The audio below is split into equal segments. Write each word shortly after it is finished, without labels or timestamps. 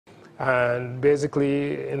And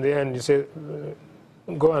basically, in the end, you say,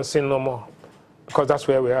 go and sin no more, because that's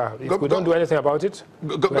where we are. If we don't do anything about it,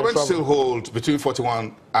 government still hold between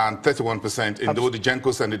 41 and 31% in both the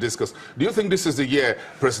Gencos and the Discos. Do you think this is the year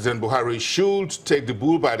President Buhari should take the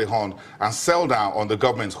bull by the horn and sell down on the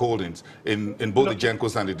government's holdings in both the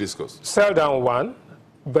Gencos and the Discos? Sell down one,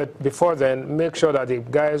 but before then, make sure that the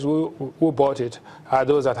guys who bought it are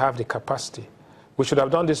those that have the capacity. We should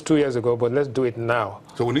have done this 2 years ago, but let's do it now.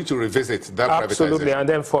 So we need to revisit that Absolutely, privatization. and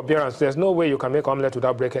then forbearance. There's no way you can make omelette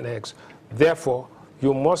without breaking eggs. Therefore,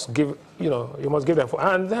 you must give, you must give them,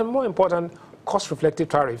 and then more important, cost-reflective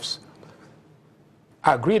tariffs.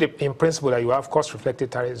 Agreed in principle that you have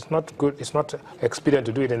cost-reflective tariffs. It's not good, it's not expedient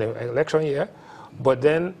to do it in an election year, but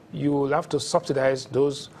then you will have to subsidize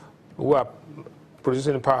those who are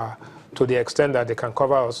producing power to the extent that they can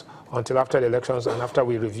cover us until after the elections and after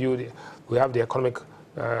we review we have the economic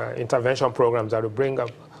intervention programs that will bring up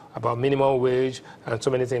about minimum wage and so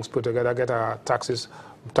many things put together, get our tax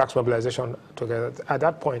mobilization together. At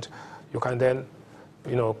that point, you can then,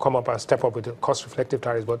 come up and step up with the cost-reflective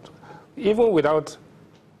tariffs. But even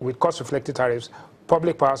with cost-reflective tariffs,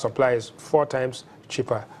 public power supply is 4 times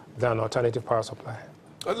cheaper than alternative power supply.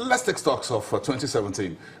 Let's take stocks of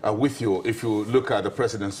 2017 with you, if you look at the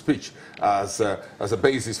president's speech as a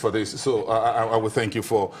basis for this. So I will thank you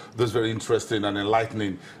for those very interesting and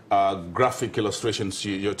enlightening graphic illustrations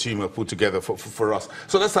your team have put together for us.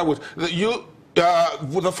 So let's start with you.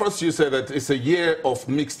 The first you said that it's a year of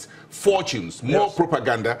mixed fortunes, more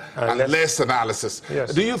propaganda and less analysis.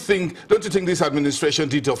 Yes. Don't you think this administration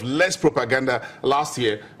did of less propaganda last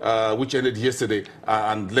year, which ended yesterday,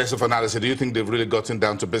 and less of analysis? Do you think they've really gotten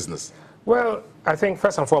down to business? Well, I think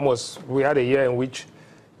first and foremost, we had a year in which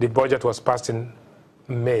the budget was passed in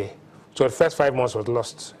May. So the first 5 months was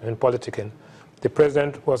lost in politicking. The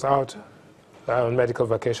president was out on medical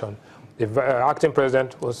vacation. The acting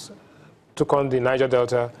president took on the Niger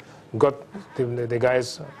Delta, got the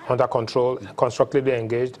guys under control, constructively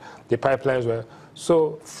engaged. The pipelines were.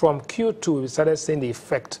 So from Q2, we started seeing the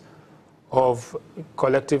effect of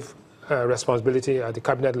collective responsibility at the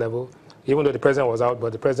cabinet level, even though the president was out,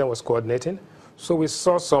 but the president was coordinating. So we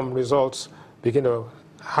saw some results begin to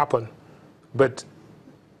happen. But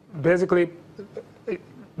basically,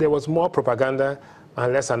 there was more propaganda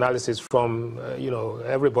and less analysis from,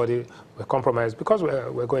 everybody were compromised because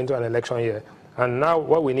we're going to an election year. And now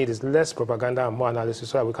what we need is less propaganda and more analysis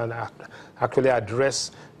so that we can actually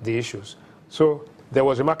address the issues. So there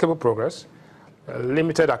was remarkable progress,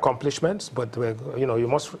 limited accomplishments, but you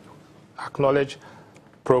must acknowledge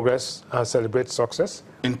progress and celebrate success.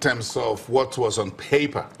 In terms of what was on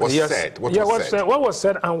paper, what was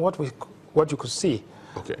said and what you could see.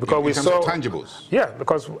 Okay. Because we saw tangibles. Yeah,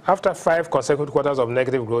 because after 5 consecutive quarters of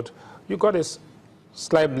negative growth, you got a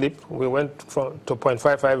slight blip. We went to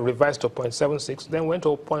 0.55, revised to 0.76, then went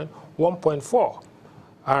to 1.4.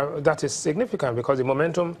 That is significant because the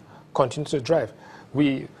momentum continues to drive.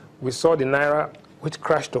 We saw the Naira, which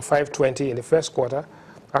crashed to 520 in the first quarter,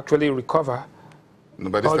 actually recover. No,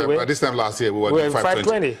 but this time last year, we were at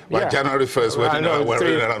 520. By January 1st, we're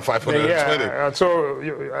around 520. Yeah, so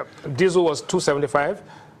diesel was 275,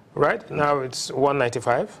 right? Now it's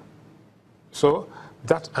 195. So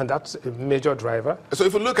that's a major driver. So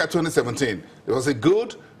if you look at 2017, was it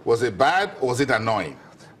good, was it bad, or was it annoying?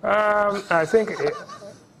 I think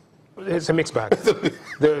it's a mixed bag.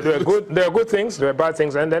 There are good things, there are bad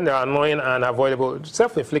things, and then there are annoying and avoidable.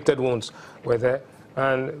 Self-inflicted wounds were there.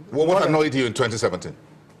 And what annoyed you in 2017?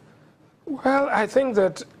 Well, I think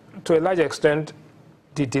that to a large extent,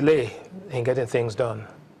 the delay in getting things done,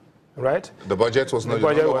 right? The budget was not. The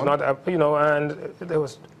budget was not, and there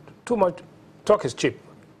was too much. Talk is cheap,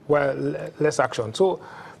 well, less action. So,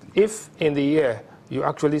 if in the year you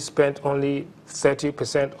actually spent only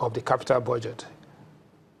 30% of the capital budget,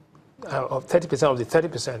 of 30% of the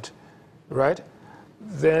 30%, right?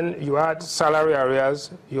 Then you had salary arrears,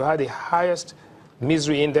 you had the highest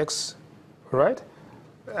misery index, right?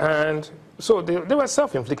 And so they were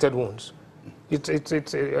self-inflicted wounds. But it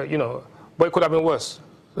could have been worse.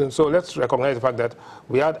 And so let's recognize the fact that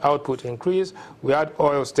we had output increase, we had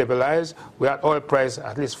oil stabilize, we had oil price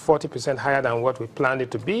at least 40% higher than what we planned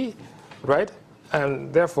it to be, right?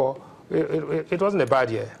 And therefore, it wasn't a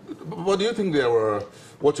bad year. But do you think there were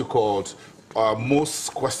what you called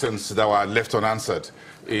most questions that were left unanswered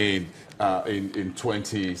in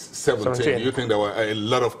 2017? Do you think there were a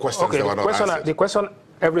lot of questions that were not answered? The question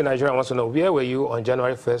every Nigerian wants to know, where were you on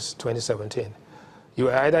January 1st, 2017? You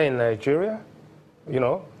were either in Nigeria, you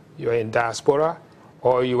were in diaspora,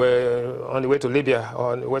 or you were on the way to Libya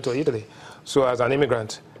or on the way to Italy. So as an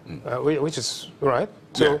immigrant, which is right.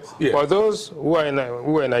 So yeah. for those who are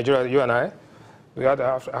in Nigeria, you and I, we had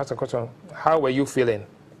to ask a question: how were you feeling?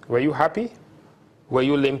 Were you happy? Were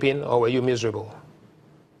you limping, or were you miserable?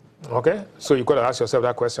 Okay, so you got to ask yourself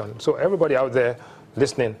that question. So everybody out there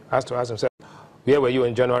listening has to ask themselves: where were you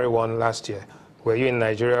in January 1 last year? Were you in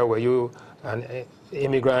Nigeria? Were you an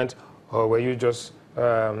immigrant, or were you just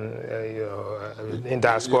in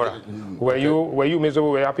diaspora? Were you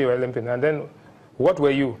miserable? Were you happy? Were you limping? And then, what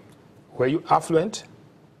were you? Were you affluent?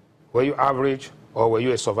 Were you average? Or were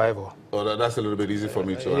you a survivor? Oh, that's a little bit easy for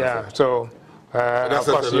me to answer. Yeah. So. That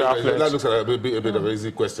looks like a bit of an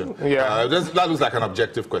easy question. Yeah. That looks like an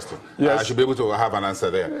objective question. Yes. I should be able to have an answer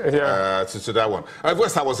there yeah. to that one.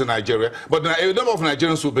 West I was in Nigeria, but a number of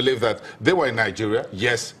Nigerians who believe that they were in Nigeria,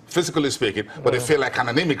 yes, physically speaking, but they feel like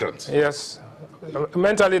an immigrant. Yes.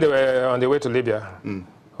 Mentally, they were on their way to Libya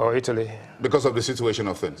or Italy. Because of the situation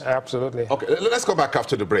of things? Absolutely. Okay, let's go back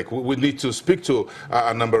after the break. We need to speak to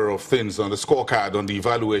a number of things on the scorecard, on the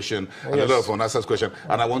evaluation, and a lot of unanswered questions.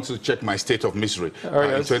 And I want to check my state of misery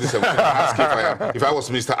in 2017. Ask if I was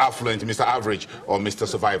Mr. Affluent, Mr. Average, or Mr.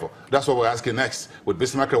 Survivor. That's what we're asking next with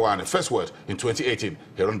Bismarck Rewane. First word in 2018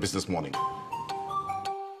 here on Business Morning.